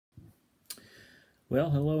Well,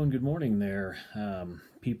 hello and good morning there,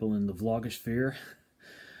 people in the vlogosphere.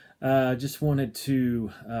 Just wanted to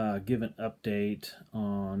give an update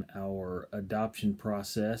on our adoption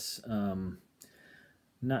process.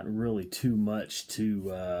 Not really too much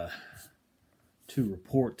to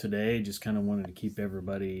report today. Just kind of wanted to keep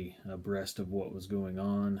everybody abreast of what was going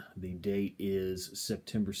on. The date is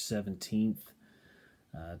September 17th,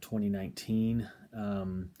 2019.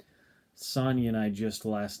 Sonia and I just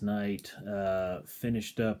last night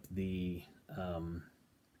finished up the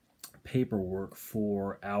paperwork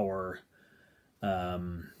for our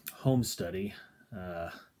home study.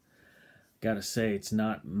 Gotta say, it's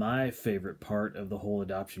not my favorite part of the whole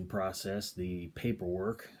adoption process, the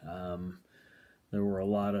paperwork. There were a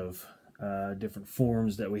lot of different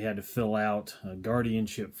forms that we had to fill out,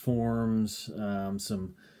 guardianship forms,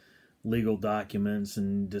 some legal documents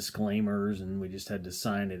and disclaimers, and we just had to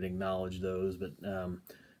sign and acknowledge those. But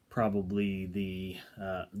probably the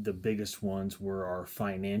biggest ones were our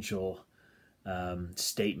financial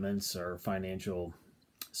statements, our financial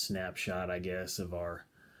snapshot, I guess, of our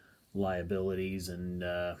liabilities and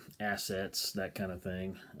assets, that kind of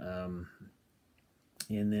thing. And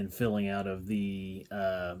then filling out of the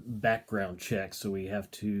background check. So we have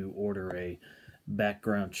to order a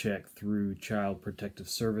background check through Child Protective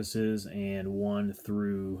Services and one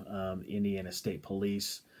through Indiana State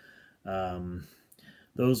Police.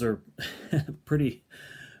 Those are pretty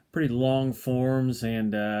long forms,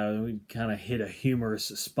 and we kind of hit a humorous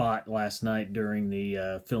spot last night during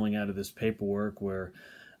the filling out of this paperwork where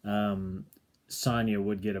Sonia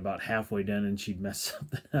would get about halfway done and she'd mess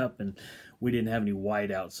something up, and we didn't have any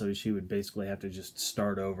whiteout, so she would basically have to just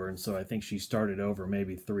start over. And so I think she started over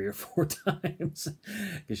maybe 3 or 4 times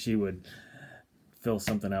because she would fill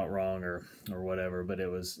something out wrong or whatever. But it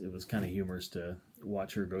was kind of humorous to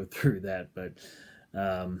watch her go through that. But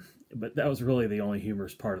that was really the only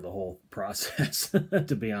humorous part of the whole process,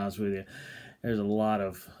 to be honest with you. There's a lot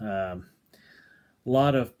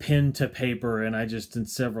of pen to paper, and I just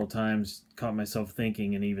several times caught myself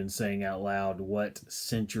thinking and even saying out loud, what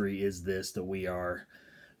century is this that we are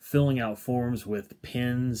filling out forms with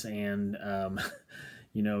pens? And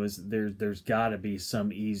there's got to be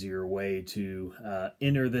some easier way to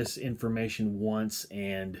enter this information once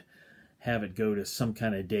and have it go to some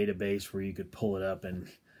kind of database where you could pull it up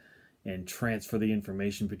and transfer the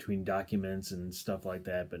information between documents and stuff like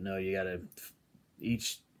that. But no, you got to,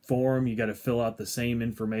 each form, you got to fill out the same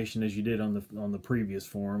information as you did on the previous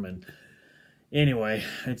form. And anyway,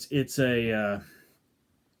 it's a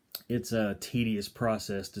tedious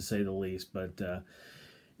process, to say the least. But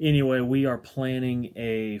anyway, we are planning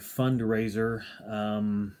a fundraiser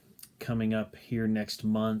coming up here next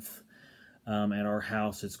month at our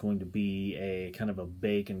house. It's going to be a kind of a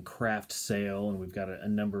bake and craft sale, and we've got a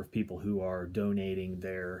number of people who are donating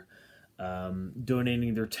their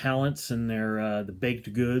talents and their the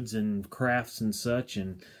baked goods and crafts and such,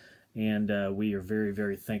 and we are very,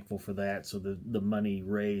 very thankful for that. So the money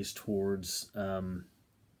raised towards the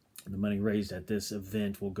money raised at this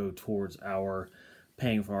event will go towards our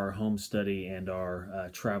paying for our home study and our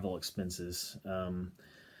travel expenses.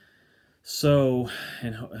 So,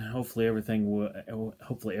 and hopefully everything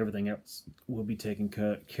else will be taken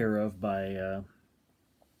care of by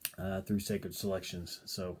through Sacred Selections.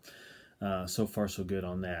 So so far so good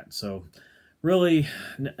on that. So really,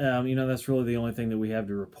 that's really the only thing that we have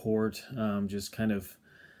to report. Just kind of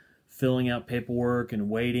filling out paperwork and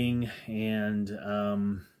waiting,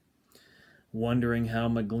 and wondering how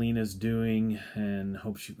Maglina's doing, and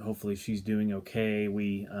hopefully she's doing okay.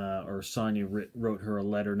 Or Sonia wrote her a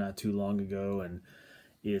letter not too long ago, and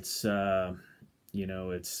it's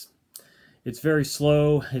it's very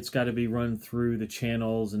slow. It's got to be run through the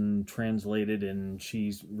channels and translated, and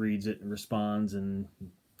she reads it and responds and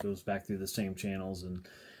goes back through the same channels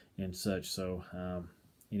and such. So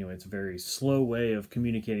anyway, it's a very slow way of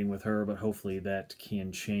communicating with her, but hopefully that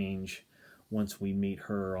can change once we meet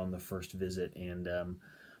her on the first visit and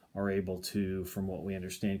are able to, from what we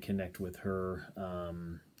understand, connect with her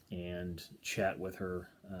and chat with her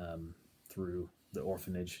through the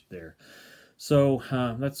orphanage there. So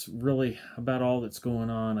that's really about all that's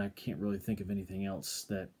going on. I can't really think of anything else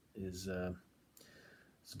that is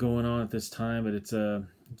going on at this time, but it's a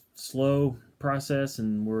slow process,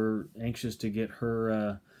 and we're anxious to get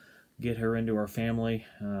her into our family.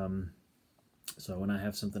 So when I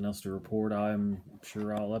have something else to report, I'm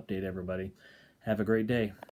sure I'll update everybody. Have a great day.